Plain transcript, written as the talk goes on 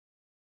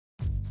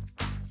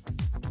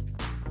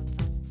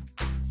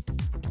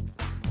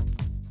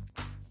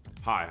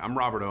Hi, I'm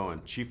Robert Owen,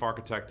 Chief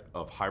Architect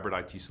of Hybrid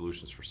IT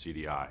Solutions for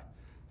CDI.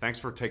 Thanks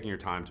for taking your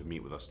time to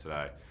meet with us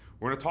today.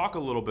 We're going to talk a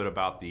little bit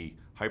about the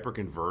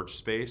hyper-converged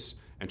space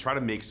and try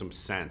to make some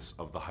sense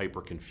of the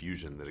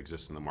hyper-confusion that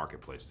exists in the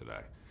marketplace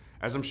today.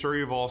 As I'm sure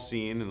you've all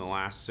seen in the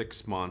last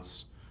 6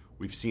 months,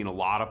 we've seen a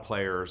lot of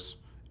players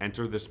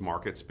enter this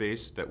market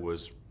space that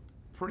was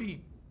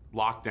pretty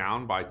locked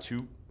down by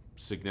two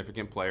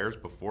significant players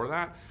before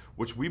that,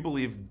 which we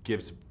believe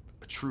gives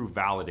a true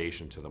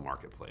validation to the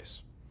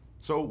marketplace.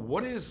 So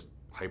what is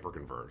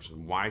hyperconverged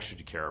and why should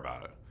you care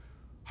about it?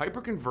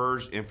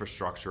 Hyperconverged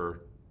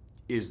infrastructure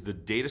is the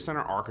data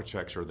center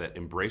architecture that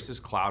embraces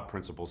cloud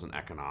principles and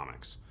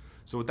economics.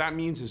 So what that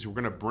means is we're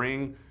going to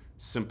bring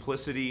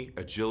simplicity,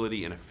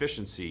 agility, and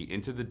efficiency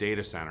into the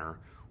data center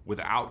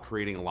without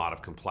creating a lot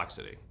of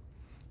complexity.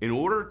 In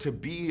order to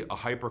be a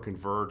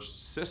hyperconverged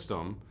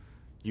system,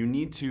 you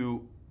need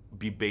to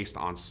be based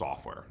on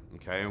software,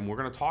 okay? And we're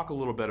going to talk a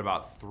little bit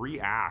about 3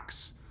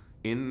 acts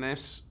in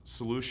this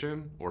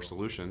solution or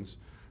solutions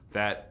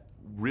that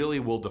really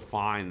will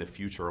define the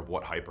future of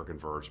what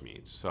hyperconverged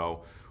means.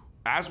 So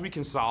as we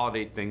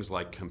consolidate things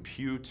like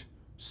compute,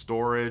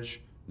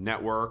 storage,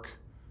 network,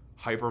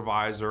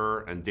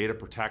 hypervisor, and data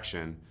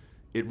protection,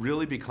 it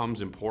really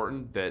becomes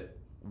important that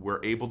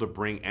we're able to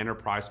bring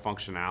enterprise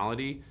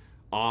functionality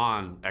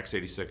on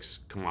x86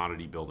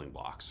 commodity building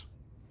blocks.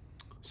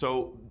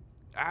 So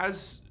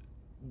as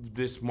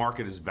this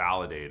market is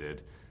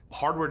validated,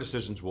 hardware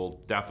decisions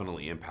will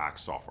definitely impact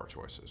software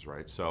choices,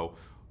 right? So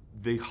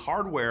the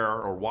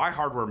hardware, or why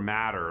hardware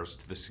matters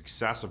to the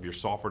success of your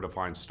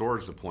software-defined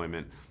storage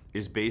deployment,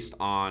 is based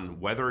on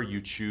whether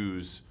you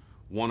choose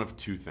one of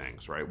 2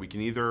 things, right? We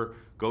can either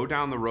go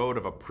down the road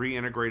of a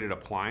pre-integrated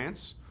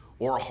appliance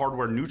or a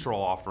hardware-neutral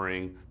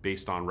offering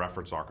based on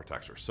reference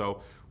architecture.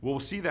 So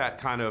we'll see that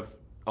kind of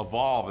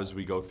evolve as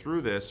we go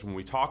through this when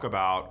we talk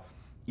about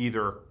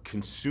either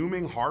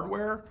consuming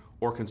hardware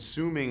or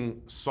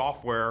consuming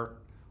software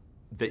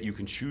that you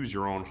can choose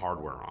your own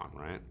hardware on,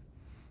 right?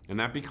 And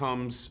that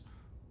becomes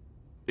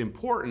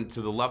important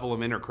to the level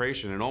of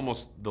integration and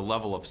almost the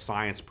level of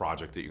science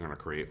project that you're going to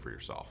create for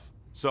yourself.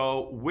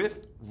 So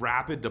with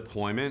rapid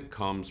deployment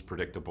comes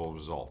predictable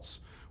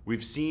results.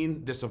 We've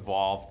seen this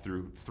evolve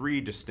through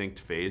 3 distinct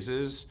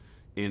phases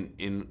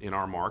in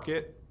our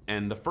market.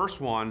 And the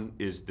first one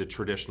is the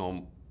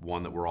traditional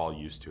one that we're all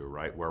used to,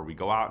 right? Where we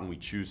go out and we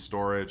choose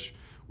storage,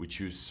 we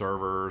choose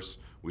servers,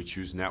 we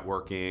choose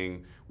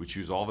networking, we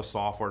choose all the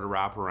software to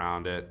wrap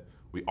around it,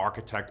 we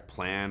architect,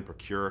 plan,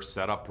 procure,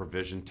 set up,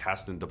 provision,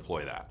 test, and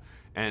deploy that.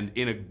 And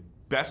in a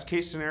best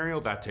case scenario,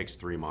 that takes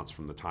 3 months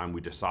from the time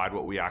we decide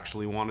what we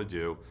actually want to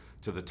do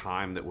to the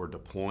time that we're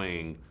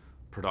deploying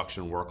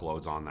production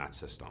workloads on that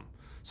system.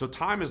 So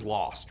time is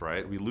lost,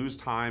 right? We lose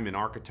time in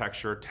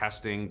architecture,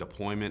 testing,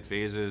 deployment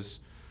phases,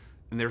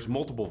 and there's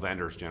multiple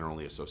vendors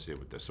generally associated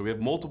with this. So we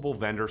have multiple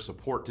vendor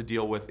support to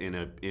deal with in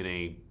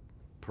a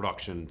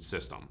production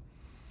system.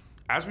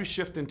 As we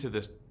shift into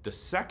the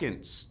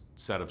second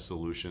set of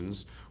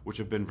solutions, which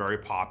have been very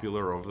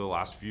popular over the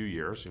last few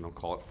years,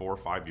 call it 4 or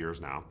 5 years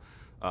now,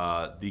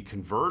 the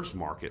converged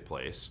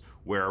marketplace,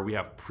 where we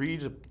have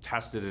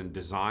pre-tested and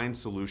designed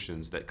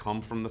solutions that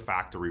come from the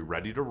factory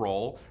ready to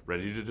roll,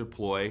 ready to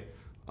deploy.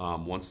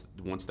 Once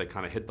they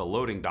kind of hit the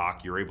loading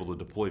dock, you're able to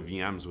deploy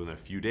VMs within a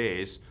few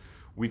days.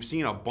 We've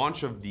seen a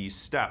bunch of these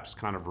steps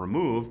kind of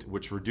removed,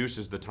 which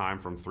reduces the time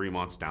from 3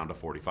 months down to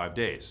 45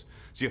 days.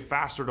 So you have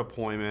faster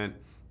deployment.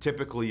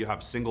 Typically, you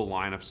have single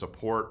line of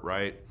support,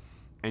 right?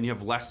 And you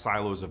have less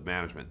silos of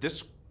management.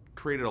 This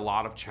created a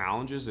lot of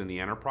challenges in the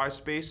enterprise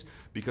space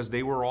because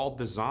they were all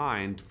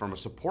designed from a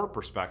support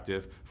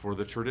perspective for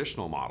the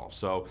traditional model.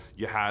 So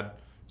you had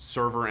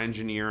server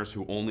engineers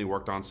who only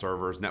worked on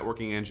servers,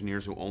 networking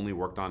engineers who only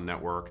worked on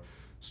network,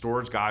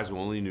 storage guys who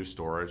only knew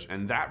storage,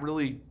 and that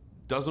really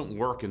doesn't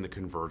work in the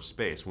converged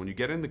space. When you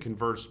get in the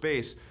converged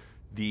space,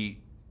 the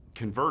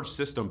converged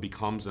system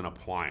becomes an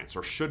appliance,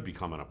 or should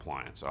become an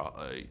appliance.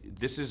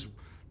 This is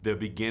the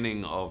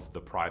beginning of the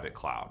private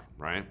cloud,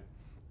 right?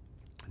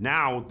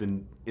 Now,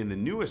 in the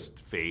newest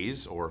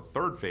phase, or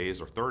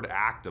third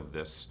act of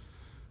this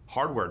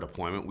hardware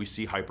deployment, we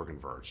see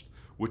hyperconverged,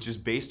 which is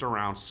based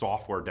around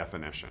software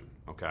definition,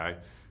 okay?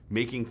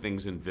 Making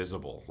things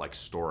invisible, like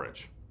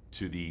storage,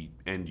 to the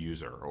end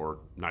user, or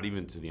not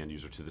even to the end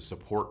user, to the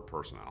support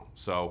personnel.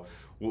 So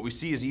what we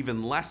see is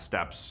even less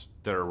steps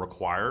that are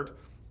required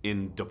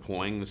in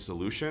deploying the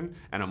solution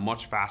and a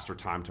much faster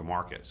time to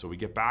market. So we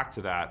get back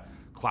to that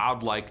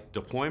cloud-like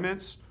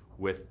deployments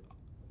with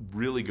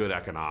really good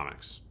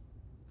economics.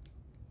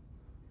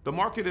 The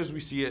market as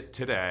we see it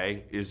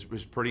today is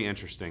pretty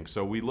interesting.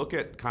 So we look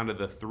at kind of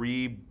the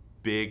 3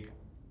 big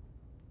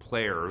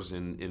players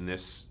in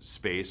this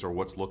space, or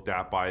what's looked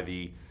at by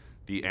the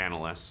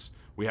analysts.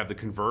 We have the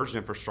converged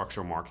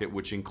infrastructure market,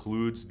 which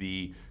includes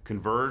the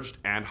converged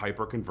and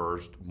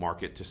hyper-converged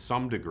market to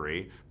some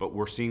degree, but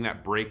we're seeing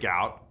that break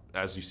out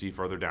as you see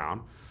further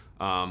down.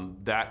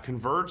 That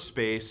converged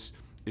space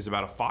is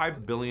about a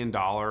 $5 billion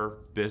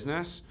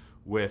business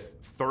with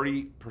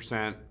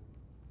 30%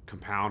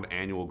 compound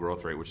annual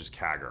growth rate, which is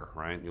CAGR,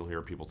 right? You'll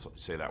hear people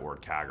say that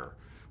word CAGR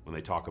when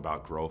they talk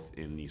about growth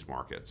in these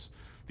markets.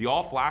 The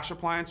all-flash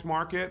appliance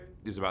market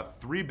is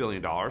about $3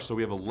 billion, so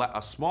we have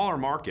a smaller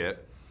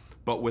market,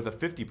 but with a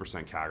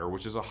 50% CAGR,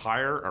 which is a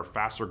higher or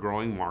faster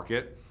growing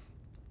market.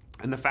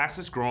 And the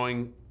fastest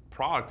growing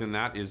product in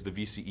that is the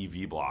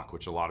VCEV block,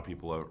 which a lot of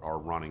people are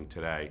running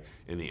today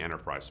in the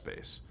enterprise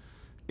space.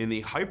 In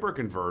the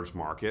hyper-converged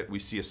market, we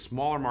see a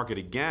smaller market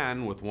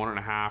again with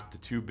 $1.5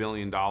 to $2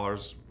 billion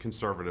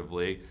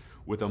conservatively,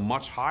 with a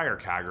much higher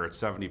CAGR at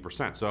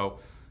 70%. So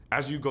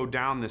as you go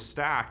down this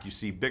stack, you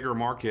see bigger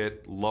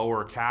market,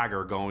 lower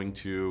CAGR going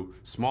to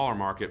smaller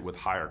market with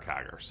higher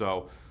CAGR.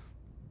 So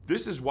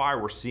this is why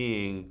we're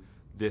seeing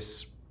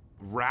this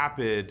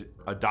rapid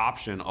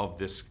adoption of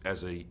this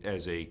as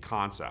a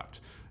concept.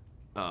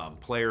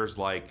 Players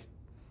like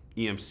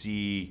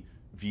EMC,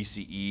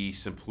 VCE,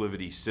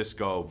 SimpliVity,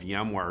 Cisco,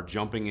 VMware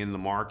jumping in the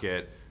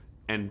market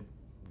and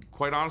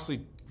quite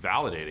honestly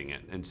validating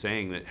it and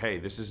saying that, hey,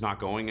 this is not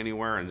going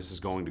anywhere and this is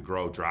going to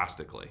grow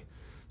drastically.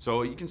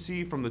 So you can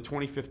see from the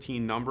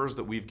 2015 numbers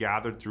that we've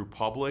gathered through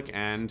public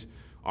and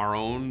our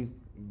own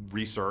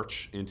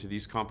research into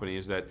these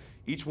companies that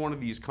each one of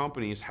these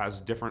companies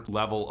has a different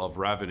level of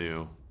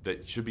revenue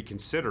that should be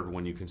considered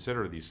when you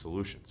consider these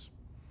solutions.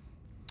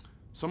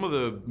 Some of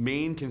the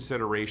main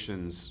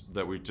considerations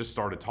that we just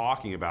started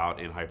talking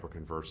about in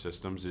hyper-converged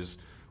systems is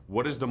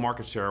what is the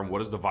market share and what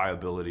is the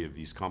viability of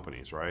these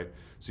companies, right?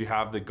 So you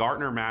have the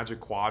Gartner Magic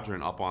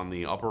Quadrant up on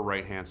the upper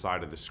right-hand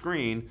side of the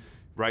screen,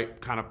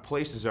 right? Kind of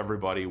places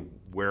everybody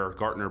where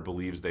Gartner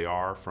believes they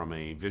are from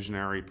a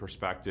visionary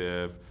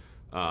perspective,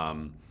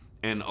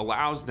 and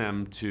allows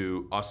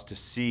us to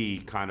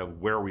see kind of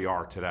where we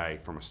are today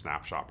from a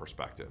snapshot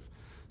perspective.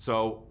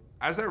 So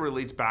as that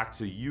relates back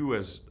to you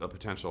as a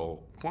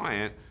potential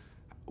client,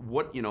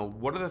 what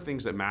are the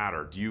things that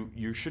matter?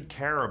 You should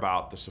care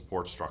about the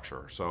support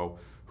structure. So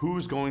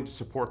who's going to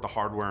support the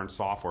hardware and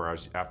software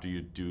after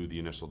you do the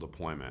initial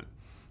deployment?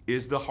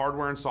 Is the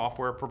hardware and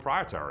software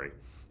proprietary?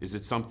 Is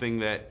it something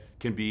that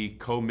can be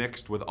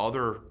co-mixed with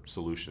other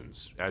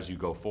solutions as you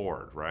go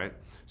forward, right?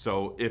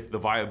 So if the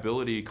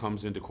viability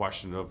comes into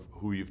question of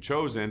who you've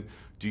chosen,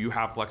 do you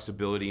have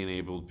flexibility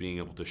in being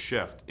able to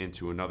shift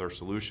into another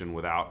solution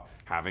without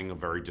having a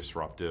very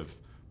disruptive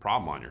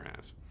problem on your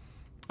hands?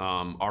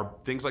 Are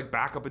things like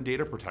backup and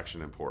data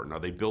protection important? Are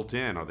they built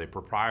in? Are they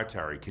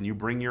proprietary? Can you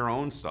bring your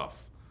own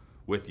stuff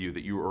with you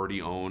that you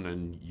already own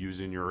and use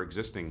in your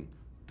existing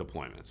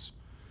deployments?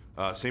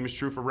 Same is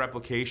true for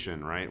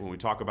replication, right? When we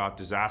talk about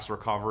disaster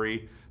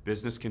recovery,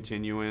 business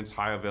continuance,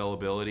 high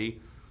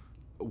availability,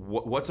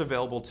 what's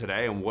available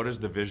today and what is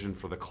the vision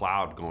for the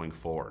cloud going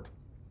forward?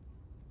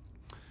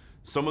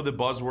 Some of the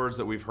buzzwords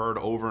that we've heard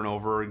over and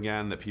over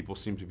again that people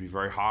seem to be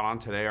very hot on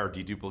today are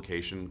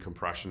deduplication,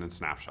 compression, and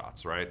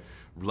snapshots, right?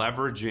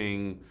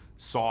 Leveraging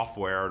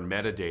software and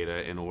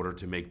metadata in order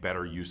to make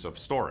better use of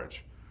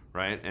storage,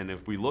 right? And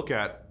if we look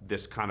at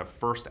this kind of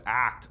first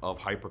act of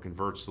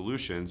hyper-converged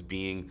solutions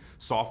being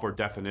software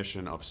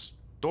definition of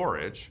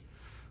storage,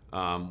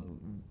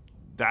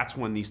 that's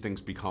when these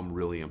things become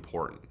really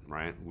important,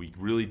 right? We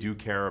really do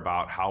care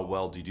about how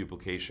well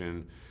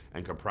deduplication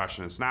and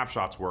compression and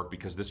snapshots work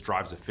because this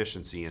drives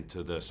efficiency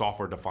into the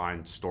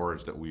software-defined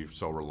storage that we're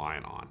so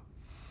reliant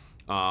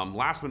on.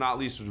 Last but not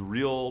least, the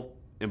real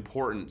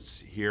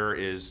importance here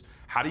is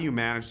how do you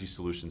manage these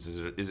solutions?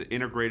 Is it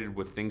integrated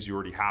with things you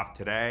already have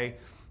today?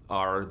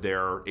 Are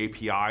there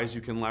APIs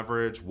you can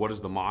leverage? What does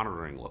the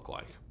monitoring look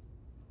like?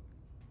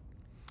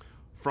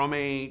 From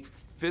a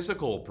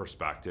physical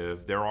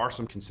perspective, there are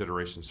some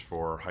considerations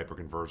for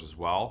hyperconverged as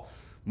well,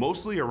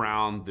 mostly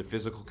around the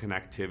physical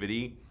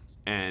connectivity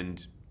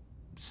and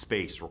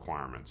space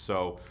requirements.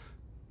 So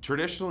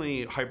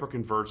traditionally,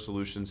 hyperconverged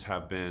solutions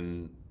have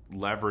been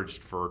leveraged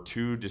for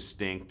two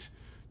distinct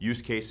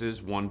use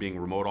cases, one being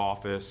remote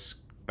office,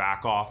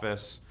 back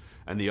office,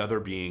 and the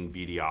other being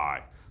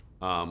VDI.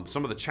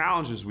 Some of the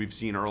challenges we've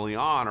seen early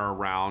on are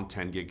around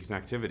 10 gig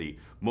connectivity.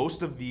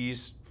 Most of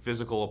these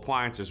physical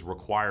appliances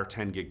require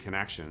 10 gig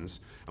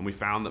connections, and we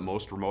found that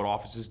most remote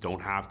offices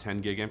don't have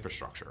 10 gig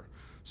infrastructure.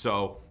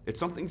 So it's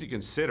something to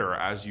consider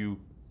as you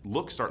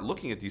start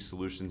looking at these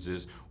solutions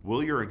is,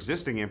 will your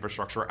existing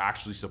infrastructure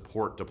actually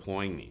support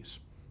deploying these,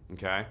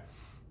 okay?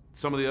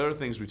 Some of the other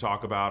things we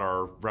talk about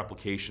are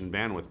replication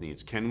bandwidth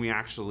needs. Can we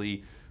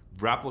actually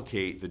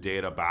replicate the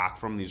data back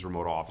from these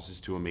remote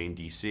offices to a main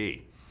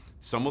DC?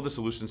 Some of the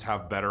solutions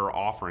have better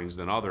offerings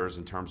than others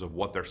in terms of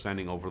what they're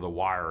sending over the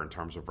wire in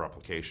terms of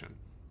replication.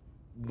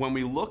 When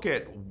we look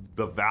at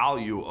the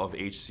value of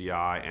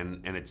HCI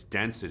and its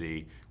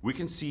density, we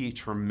can see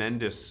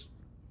tremendous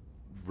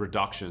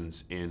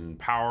reductions in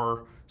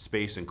power,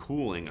 space, and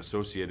cooling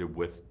associated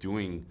with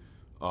doing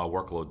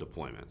workload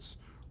deployments,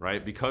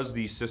 right? Because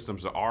these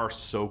systems are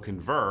so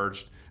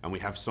converged and we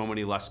have so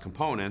many less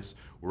components,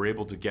 we're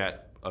able to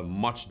get a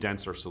much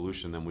denser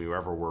solution than we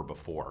ever were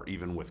before,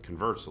 even with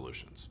converged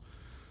solutions.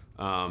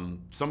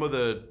 Some of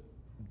the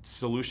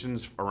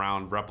solutions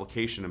around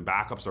replication and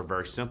backups are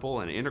very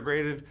simple and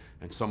integrated,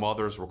 and some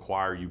others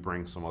require you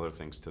bring some other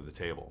things to the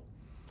table.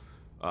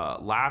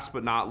 Last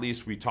but not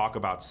least, we talk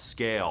about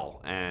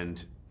scale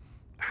and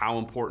how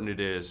important it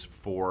is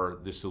for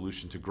the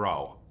solution to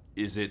grow.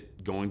 Is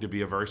it going to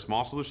be a very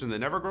small solution that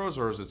never grows,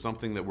 or is it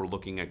something that we're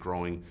looking at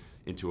growing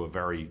into a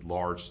very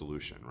large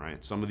solution,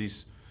 right? Some of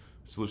these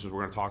solutions we're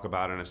going to talk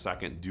about in a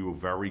second do a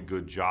very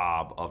good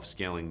job of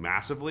scaling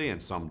massively,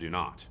 and some do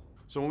not.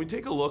 So when we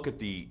take a look at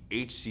the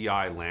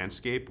HCI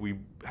landscape, we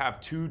have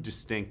two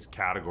distinct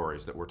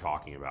categories that we're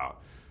talking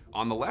about.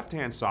 On the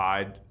left-hand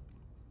side,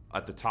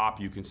 at the top,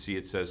 you can see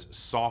it says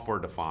software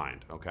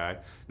defined, okay?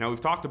 Now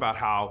we've talked about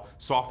how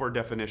software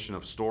definition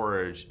of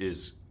storage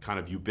is kind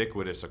of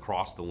ubiquitous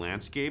across the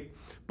landscape,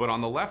 but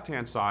on the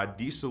left-hand side,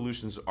 these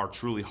solutions are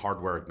truly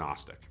hardware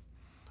agnostic.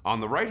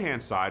 On the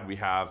right-hand side, we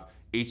have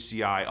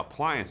HCI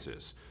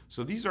appliances.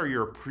 So these are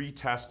your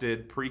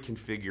pre-tested,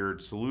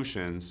 pre-configured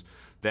solutions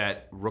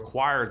that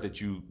require that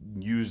you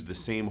use the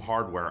same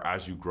hardware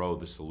as you grow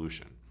the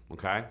solution,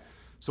 okay?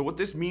 So what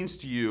this means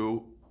to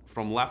you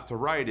from left to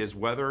right is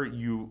whether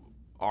you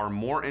are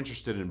more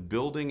interested in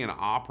building and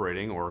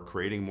operating or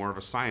creating more of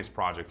a science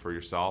project for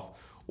yourself,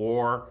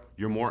 or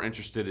you're more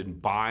interested in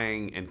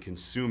buying and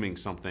consuming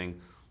something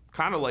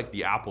kind of like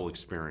the Apple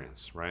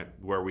experience, right?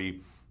 Where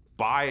we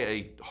buy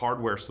a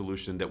hardware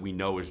solution that we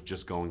know is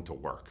just going to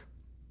work,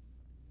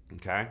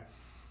 okay?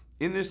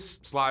 In this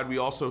slide, we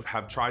also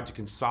have tried to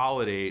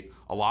consolidate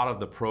a lot of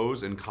the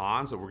pros and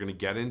cons that we're going to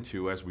get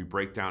into as we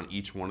break down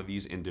each one of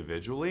these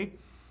individually.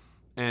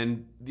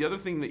 And the other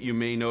thing that you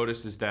may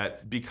notice is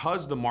that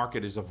because the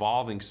market is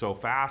evolving so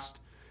fast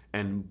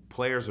and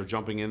players are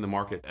jumping in the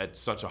market at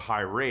such a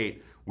high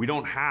rate, we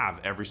don't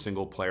have every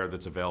single player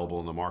that's available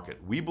in the market.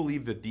 We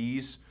believe that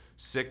these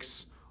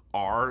 6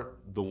 are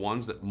the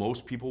ones that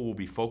most people will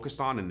be focused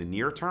on in the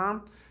near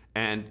term.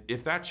 And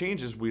if that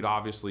changes, we'd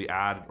obviously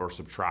add or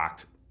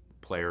subtract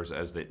players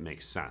as it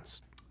makes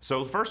sense.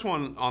 So the first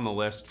one on the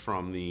list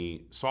from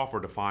the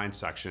software defined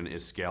section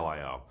is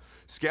Scale.io.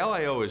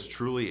 Scale.io is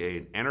truly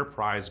an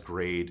enterprise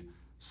grade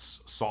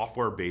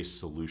software-based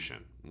solution,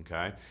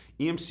 okay?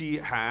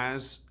 EMC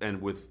has,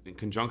 and in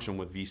conjunction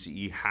with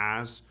VCE,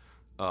 has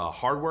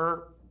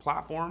hardware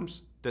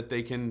platforms that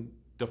they can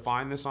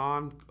define this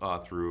on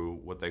through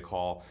what they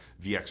call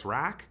VX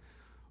Rack.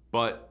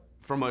 But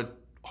from a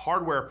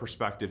hardware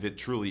perspective, it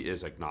truly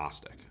is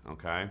agnostic,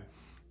 okay?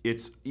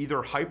 It's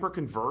either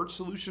hyper-converged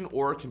solution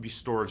or it can be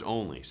storage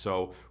only.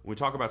 So when we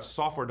talk about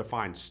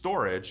software-defined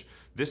storage,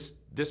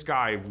 this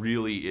guy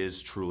really is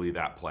truly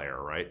that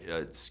player, right?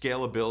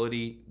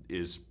 Scalability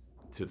is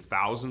to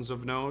thousands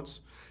of nodes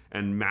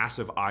and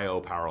massive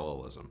I/O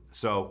parallelism.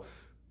 So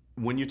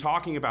when you're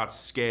talking about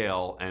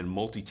scale and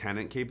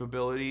multi-tenant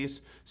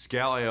capabilities,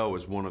 Scale.io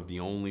is one of the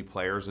only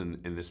players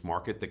in this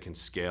market that can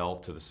scale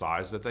to the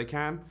size that they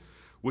can,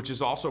 which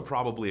is also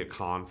probably a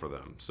con for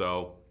them.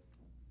 So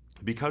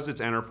because it's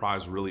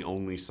enterprise really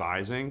only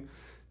sizing,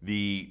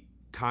 the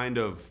kind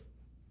of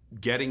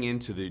getting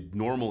into the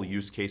normal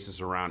use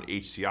cases around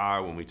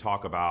HCI when we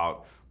talk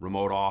about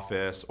remote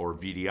office or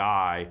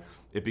VDI,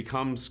 it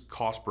becomes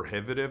cost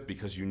prohibitive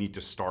because you need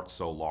to start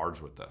so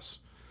large with this.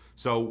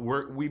 So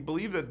we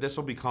believe that this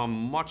will become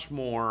much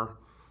more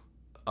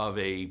of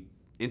a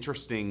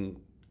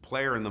interesting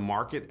player in the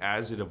market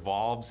as it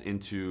evolves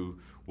into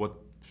what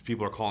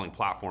people are calling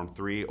Platform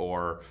 3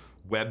 or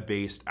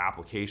web-based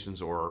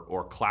applications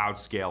or cloud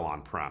scale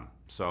on-prem.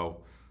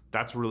 So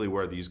that's really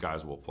where these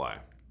guys will play.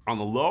 On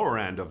the lower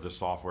end of the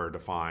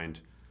software-defined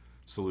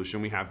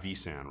solution, we have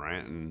vSAN,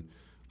 right? And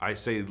I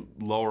say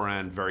lower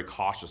end very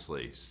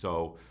cautiously.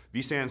 So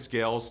vSAN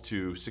scales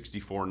to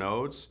 64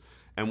 nodes.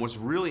 And what's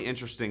really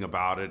interesting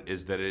about it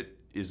is that it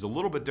is a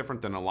little bit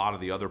different than a lot of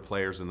the other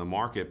players in the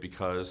market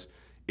because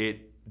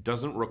it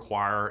doesn't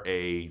require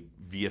a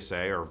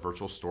VSA or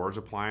virtual storage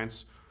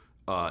appliance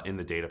in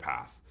the data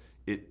path.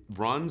 It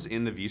runs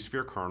in the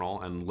vSphere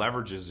kernel and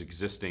leverages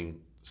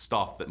existing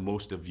stuff that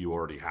most of you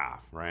already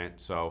have, right?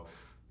 So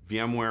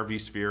VMware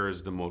vSphere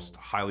is the most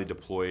highly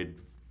deployed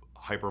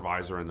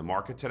hypervisor in the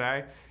market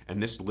today,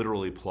 and this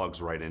literally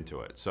plugs right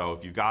into it. So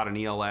if you've got an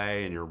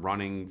ELA and you're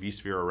running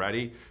vSphere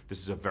already, this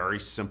is a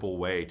very simple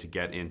way to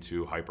get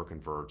into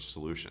hyper-converged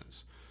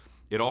solutions.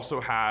 It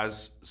also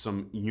has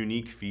some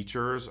unique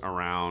features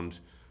around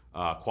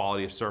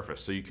quality of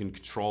service. So you can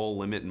control,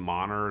 limit, and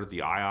monitor the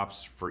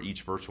IOPS for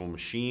each virtual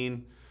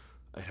machine.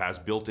 It has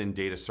built-in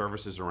data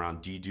services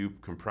around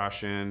dedupe,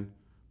 compression,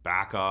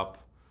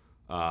 backup.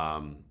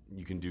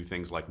 You can do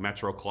things like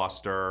metro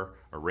cluster,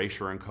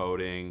 erasure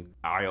encoding,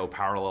 I/O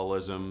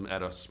parallelism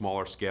at a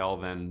smaller scale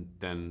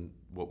than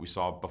what we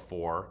saw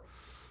before.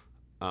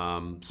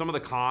 Some of the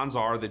cons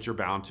are that you're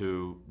bound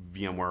to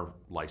VMware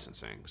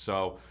licensing.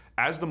 So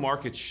as the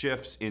market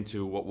shifts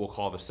into what we'll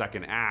call the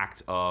second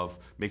act of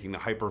making the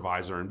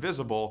hypervisor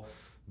invisible,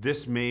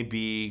 this may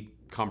be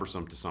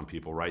cumbersome to some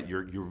people, right?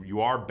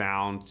 You are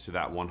bound to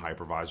that one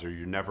hypervisor.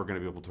 You're never going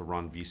to be able to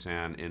run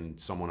vSAN in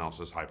someone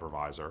else's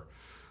hypervisor.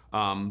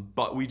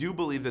 But we do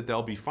believe that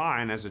they'll be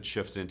fine as it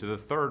shifts into the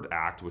third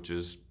act, which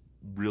is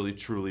really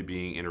truly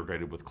being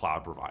integrated with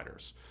cloud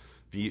providers.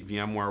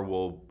 VMware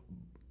will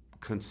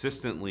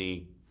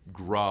consistently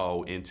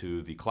grow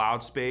into the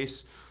cloud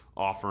space,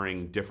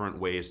 offering different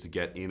ways to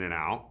get in and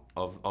out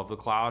of the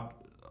cloud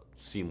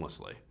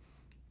seamlessly.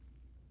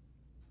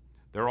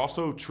 They're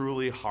also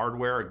truly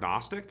hardware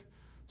agnostic.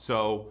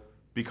 So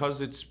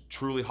because it's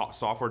truly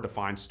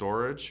software-defined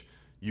storage,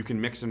 you can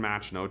mix and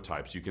match node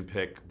types. You can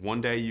pick,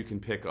 one day you can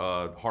pick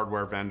a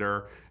hardware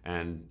vendor,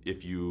 and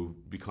if you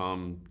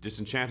become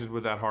disenchanted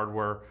with that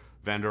hardware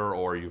vendor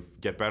or you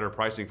get better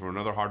pricing from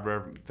another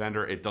hardware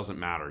vendor, it doesn't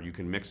matter. You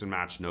can mix and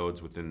match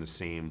nodes within the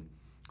same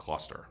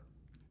cluster.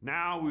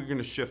 Now we're going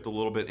to shift a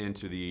little bit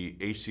into the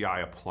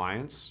HCI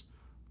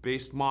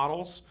appliance-based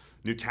models.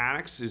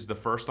 Nutanix is the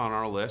first on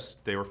our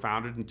list. They were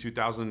founded in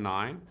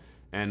 2009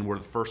 and were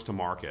the first to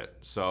market.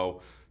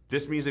 So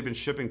this means they've been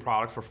shipping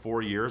product for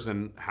 4 years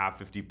and have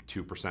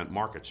 52%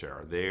 market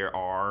share. They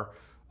are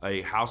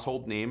a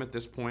household name at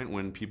this point.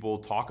 When people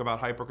talk about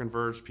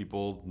hyperconverged,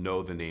 people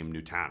know the name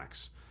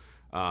Nutanix.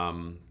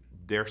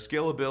 Their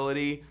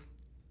scalability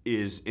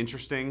is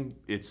interesting.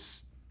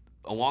 It's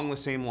along the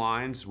same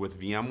lines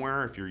with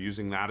VMware if you're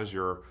using that as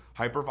your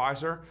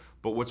hypervisor.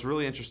 But what's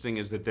really interesting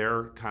is that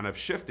they're kind of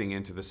shifting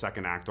into the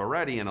second act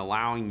already and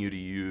allowing you to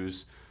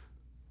use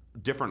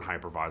different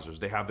hypervisors.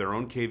 They have their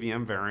own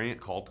KVM variant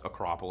called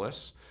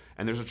Acropolis,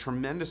 and there's a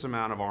tremendous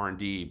amount of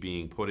R&D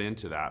being put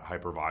into that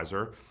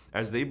hypervisor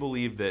as they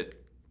believe that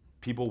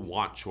people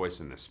want choice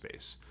in this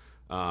space.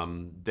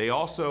 They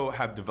also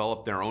have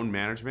developed their own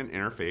management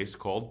interface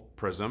called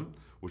Prism,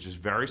 which is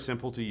very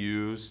simple to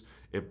use.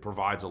 It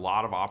provides a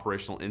lot of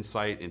operational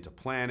insight into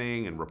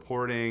planning and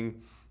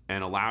reporting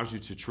and allows you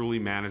to truly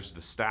manage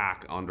the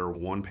stack under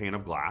one pane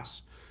of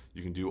glass.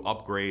 You can do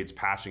upgrades,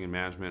 patching, and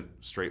management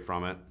straight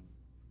from it.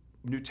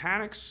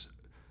 Nutanix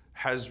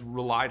has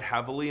relied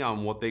heavily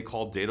on what they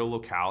call data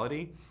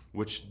locality,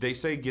 which they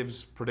say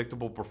gives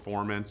predictable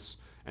performance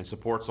and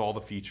supports all the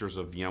features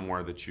of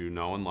VMware that you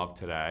know and love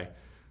today.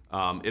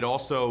 It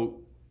also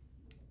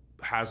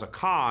has a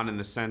con in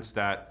the sense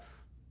that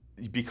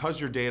because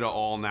your data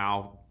all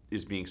now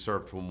is being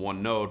served from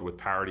one node with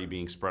parity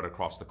being spread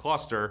across the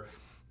cluster,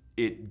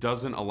 it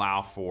doesn't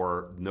allow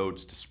for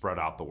nodes to spread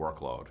out the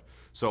workload.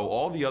 So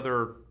all the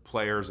other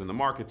players in the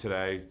market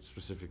today,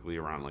 specifically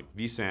around like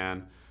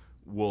vSAN,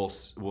 will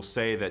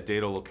say that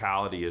data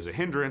locality is a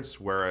hindrance,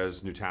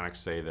 whereas Nutanix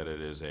say that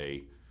it is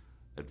a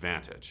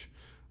advantage.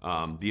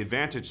 The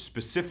advantage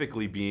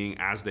specifically being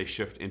as they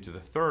shift into the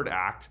third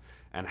act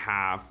and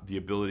have the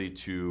ability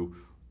to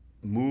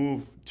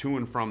move to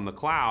and from the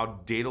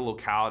cloud, data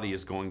locality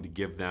is going to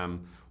give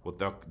them what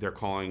they're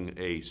calling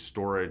a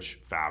storage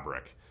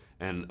fabric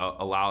and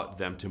allow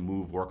them to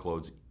move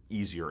workloads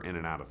easier in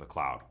and out of the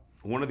cloud.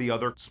 One of the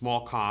other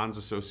small cons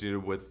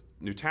associated with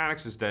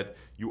Nutanix is that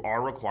you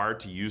are required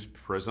to use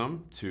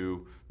Prism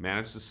to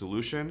manage the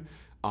solution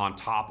on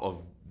top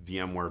of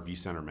VMware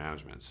vCenter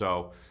management.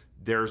 So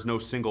there's no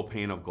single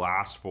pane of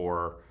glass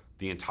for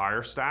the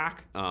entire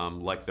stack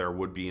like there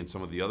would be in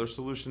some of the other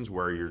solutions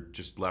where you're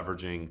just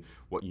leveraging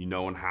what you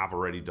know and have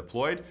already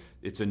deployed.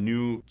 It's a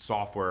new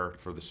software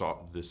for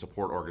the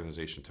support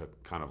organization to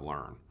kind of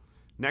learn.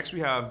 Next,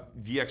 we have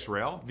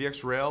VxRail.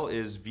 VxRail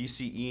is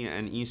VCE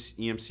and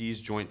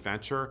EMC's joint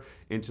venture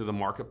into the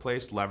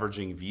marketplace,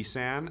 leveraging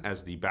vSAN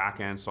as the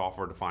back-end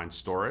software-defined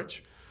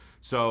storage.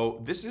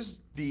 So this is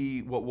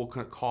what we'll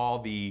call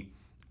the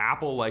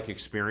Apple-like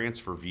experience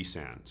for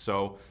vSAN.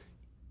 So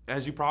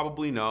as you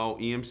probably know,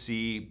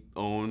 EMC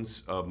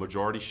owns a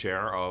majority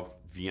share of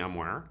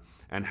VMware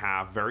and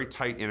have very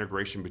tight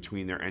integration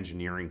between their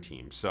engineering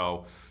teams.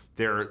 So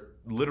they're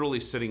literally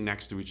sitting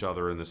next to each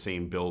other in the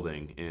same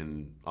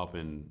building up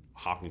in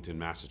Hopkinton,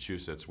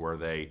 Massachusetts, where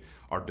they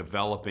are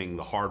developing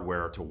the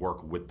hardware to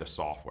work with the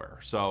software.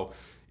 So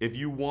if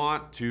you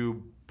want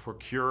to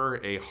procure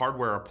a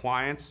hardware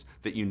appliance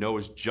that you know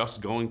is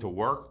just going to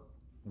work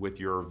with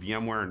your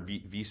VMware and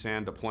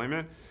vSAN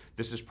deployment,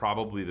 this is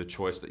probably the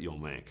choice that you'll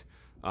make.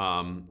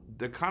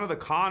 The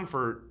con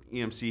for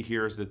EMC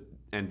here is that,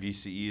 and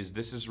VCE, is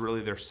this is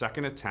really their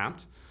second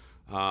attempt.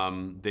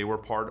 They were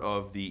part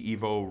of the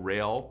Evo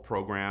Rail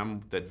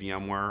program that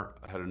VMware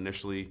had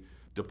initially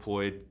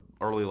deployed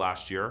early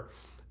last year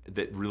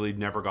that really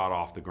never got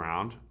off the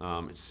ground.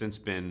 It's since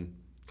been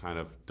kind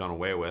of done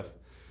away with.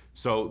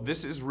 So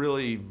this is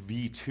really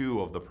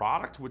V2 of the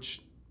product,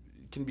 which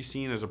can be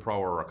seen as a pro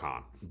or a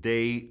con.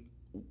 They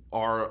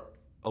are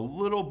a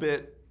little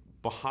bit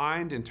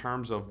behind in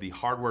terms of the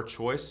hardware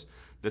choice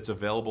that's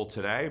available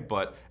today,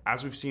 but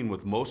as we've seen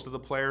with most of the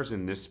players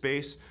in this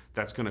space,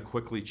 that's going to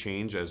quickly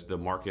change as the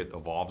market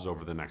evolves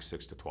over the next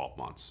 6 to 12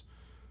 months.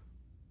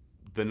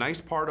 The nice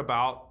part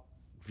about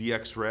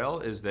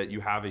VxRail is that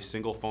you have a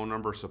single phone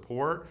number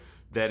support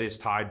that is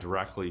tied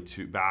directly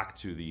back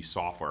to the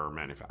software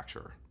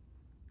manufacturer.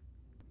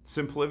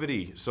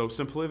 SimpliVity. So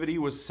SimpliVity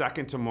was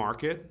second to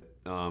market,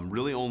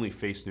 really only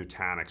faced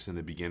Nutanix in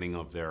the beginning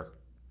of their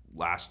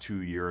last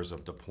 2 years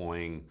of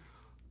deploying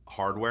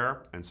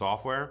hardware and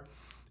software.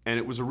 And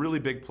it was a really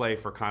big play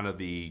for kind of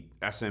the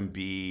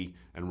SMB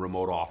and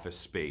remote office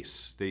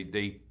space.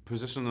 They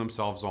positioned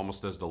themselves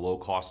almost as the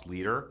low-cost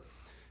leader.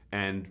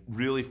 and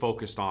really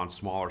focused on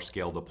smaller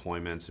scale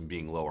deployments and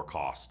being lower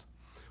cost.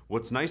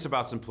 What's nice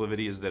about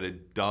SimpliVity is that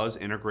it does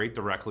integrate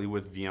directly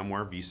with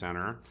VMware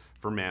vCenter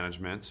for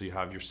management, so you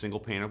have your single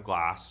pane of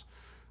glass.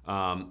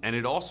 And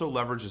it also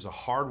leverages a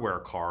hardware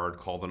card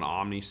called an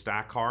Omni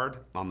Stack card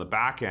on the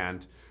back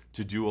end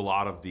to do a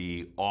lot of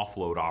the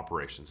offload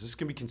operations. This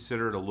can be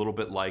considered a little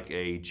bit like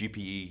a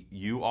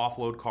GPU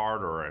offload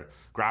card or a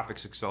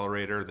graphics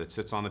accelerator that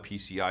sits on the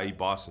PCIe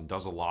bus and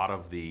does a lot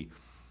of the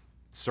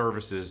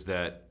services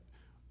that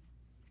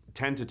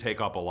tend to take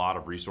up a lot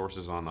of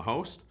resources on the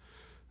host.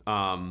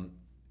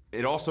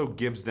 It also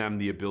gives them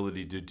the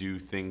ability to do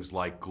things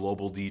like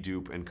global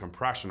dedupe and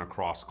compression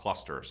across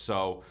clusters.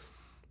 So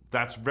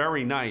that's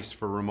very nice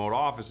for remote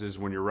offices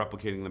when you're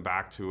replicating them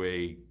back to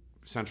a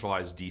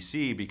centralized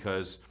DC,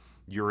 because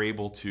you're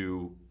able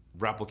to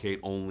replicate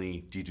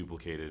only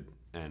deduplicated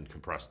and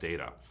compressed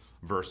data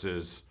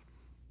versus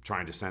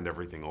trying to send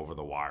everything over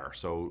the wire.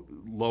 So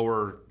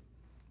lower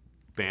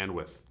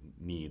bandwidth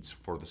needs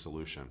for the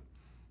solution.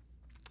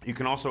 You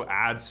can also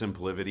add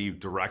SimpliVity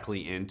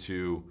directly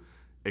into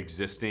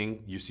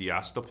existing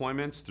UCS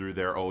deployments through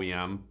their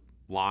OEM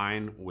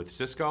line with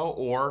Cisco,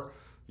 or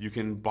you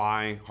can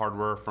buy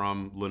hardware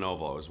from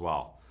Lenovo as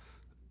well.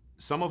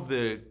 Some of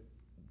the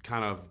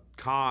kind of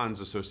cons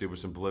associated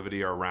with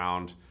SimpliVity are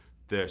around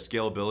the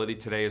scalability.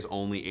 Today is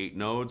only 8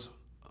 nodes.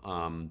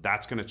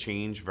 That's going to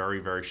change very,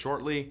 very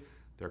shortly.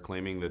 They're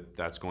claiming that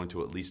that's going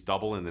to at least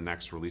double in the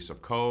next release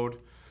of code.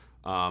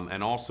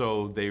 And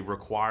also they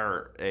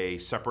require a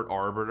separate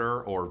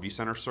arbiter or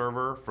vCenter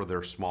server for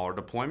their smaller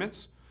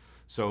deployments.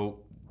 So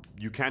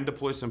you can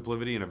deploy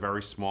SimpliVity in a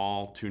very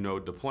small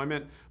 2-node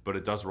deployment, but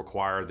it does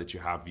require that you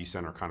have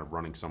vCenter kind of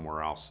running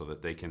somewhere else so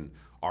that they can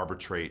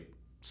arbitrate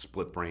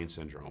split brain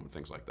syndrome and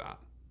things like that.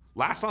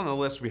 Last on the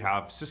list, we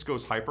have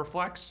Cisco's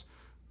HyperFlex.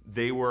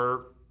 They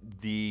were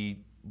the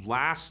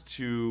last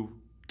to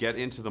get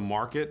into the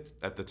market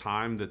at the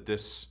time that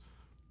this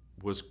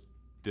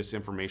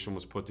information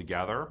was put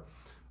together.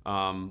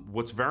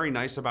 What's very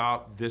nice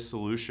about this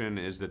solution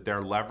is that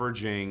they're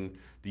leveraging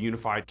the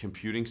Unified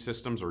Computing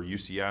Systems, or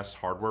UCS,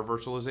 hardware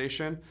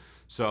virtualization.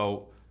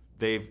 So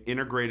they've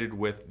integrated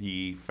with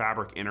the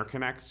Fabric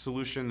Interconnect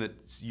solution that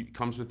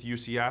comes with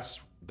UCS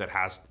that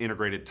has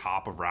integrated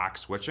top of rack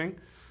switching.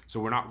 So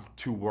we're not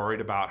too worried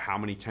about how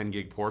many 10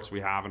 gig ports we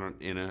have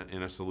in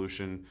a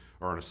solution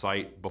or in a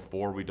site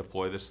before we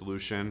deploy the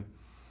solution.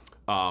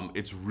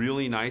 It's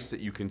really nice that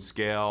you can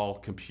scale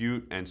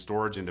compute and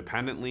storage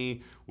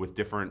independently with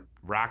different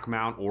rack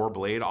mount or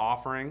blade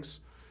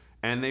offerings.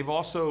 And they've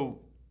also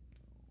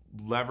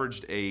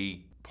leveraged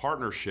a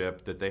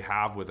partnership that they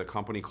have with a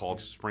company called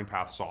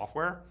SpringPath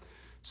Software.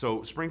 So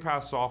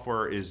SpringPath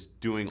Software is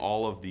doing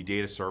all of the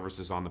data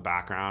services on the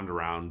background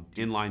around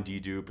inline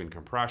dedupe and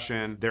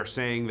compression. They're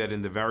saying that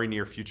in the very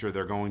near future,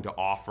 they're going to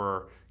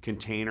offer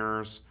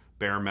containers,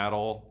 bare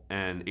metal,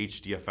 and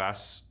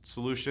HDFS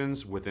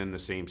solutions within the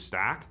same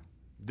stack.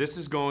 This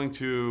is going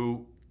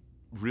to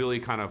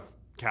really kind of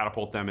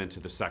catapult them into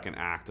the second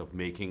act of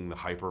making the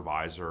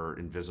hypervisor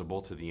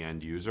invisible to the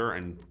end user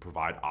and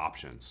provide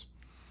options.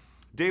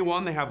 Day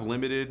one, they have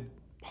limited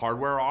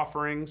hardware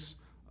offerings.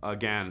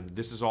 Again,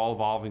 this is all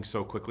evolving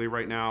so quickly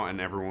right now,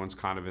 and everyone's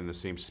kind of in the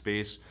same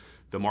space.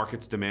 The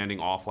market's demanding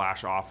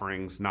all-flash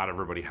offerings. Not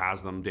everybody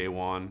has them day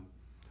one,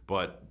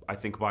 but I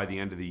think by the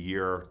end of the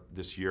year,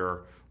 this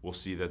year, we'll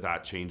see that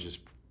that changes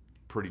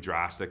pretty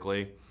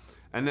drastically.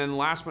 And then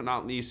last but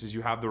not least is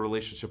you have the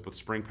relationship with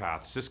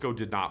SpringPath. Cisco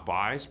did not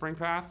buy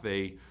SpringPath.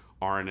 They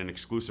are in an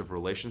exclusive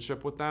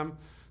relationship with them.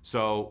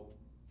 So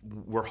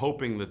we're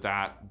hoping that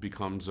that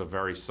becomes a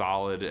very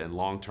solid and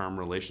long-term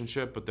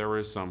relationship, but there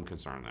is some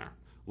concern there.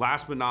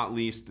 Last but not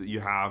least,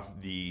 you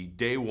have the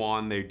day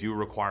one, they do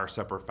require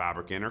separate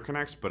fabric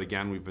interconnects, but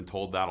again, we've been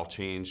told that'll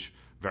change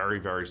very,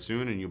 very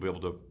soon, and you'll be able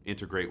to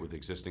integrate with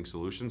existing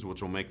solutions,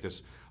 which will make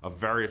this a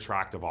very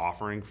attractive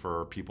offering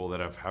for people that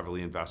have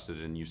heavily invested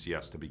in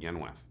UCS to begin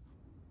with.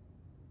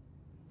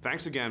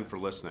 Thanks again for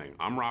listening.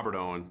 I'm Robert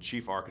Owen,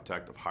 Chief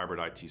Architect of Hybrid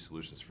IT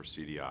Solutions for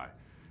CDI.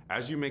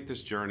 As you make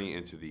this journey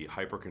into the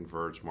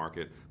hyper-converged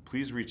market,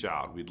 please reach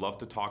out. We'd love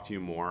to talk to you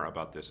more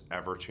about this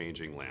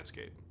ever-changing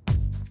landscape.